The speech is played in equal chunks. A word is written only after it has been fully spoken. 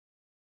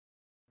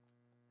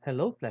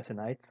Hello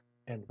Pleasantnites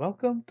and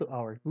welcome to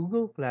our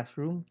Google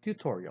Classroom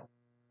tutorial.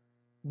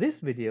 This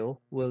video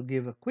will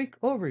give a quick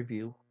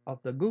overview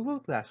of the Google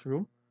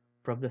Classroom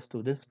from the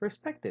student's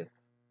perspective.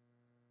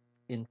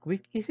 In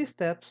quick easy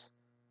steps,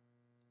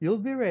 you'll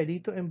be ready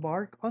to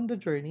embark on the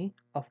journey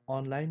of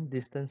online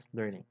distance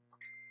learning.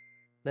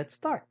 Let's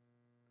start.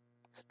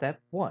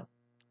 Step 1.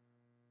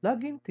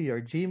 Log into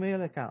your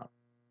Gmail account.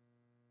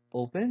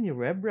 Open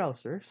your web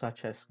browser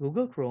such as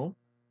Google Chrome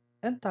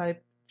and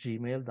type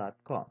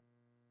gmail.com.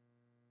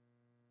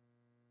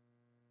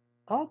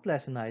 All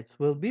Pleasantnites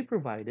will be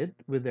provided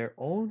with their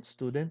own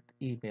student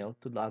email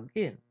to log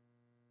in.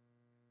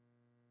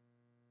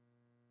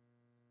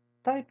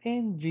 Type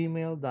in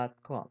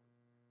gmail.com.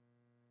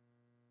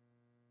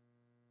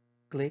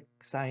 Click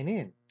Sign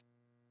In.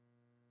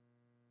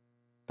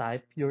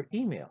 Type your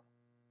email.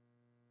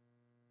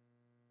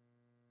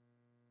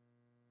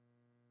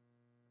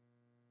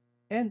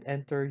 And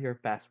enter your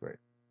password.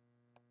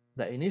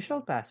 The initial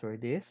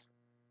password is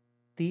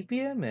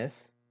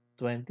TPMS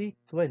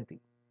 2020.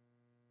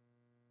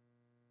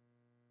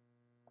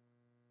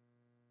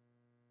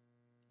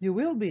 You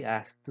will be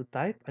asked to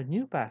type a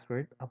new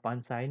password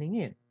upon signing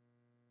in.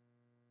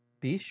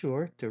 Be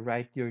sure to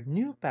write your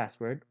new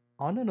password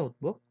on a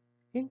notebook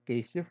in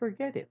case you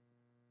forget it.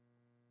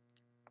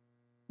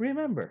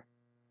 Remember,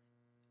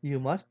 you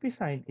must be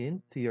signed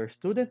in to your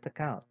student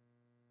account.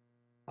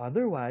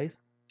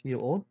 Otherwise, you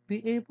won't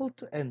be able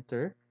to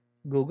enter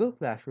Google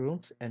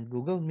Classrooms and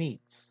Google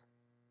Meets.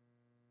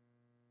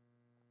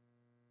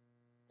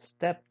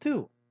 Step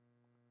 2.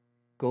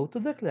 Go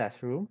to the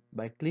classroom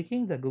by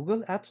clicking the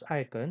Google Apps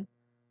icon,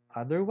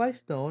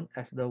 otherwise known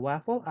as the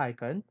waffle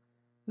icon,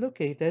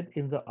 located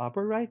in the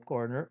upper right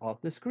corner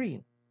of the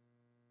screen.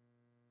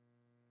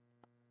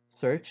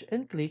 Search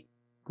and click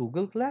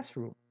Google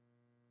Classroom.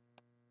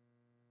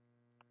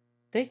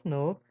 Take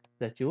note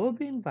that you will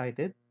be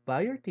invited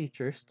by your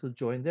teachers to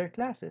join their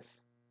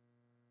classes.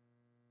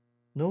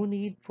 No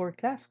need for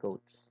class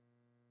codes.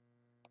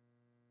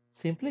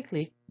 Simply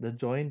click the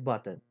Join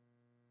button.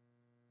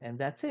 And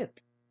that's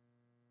it.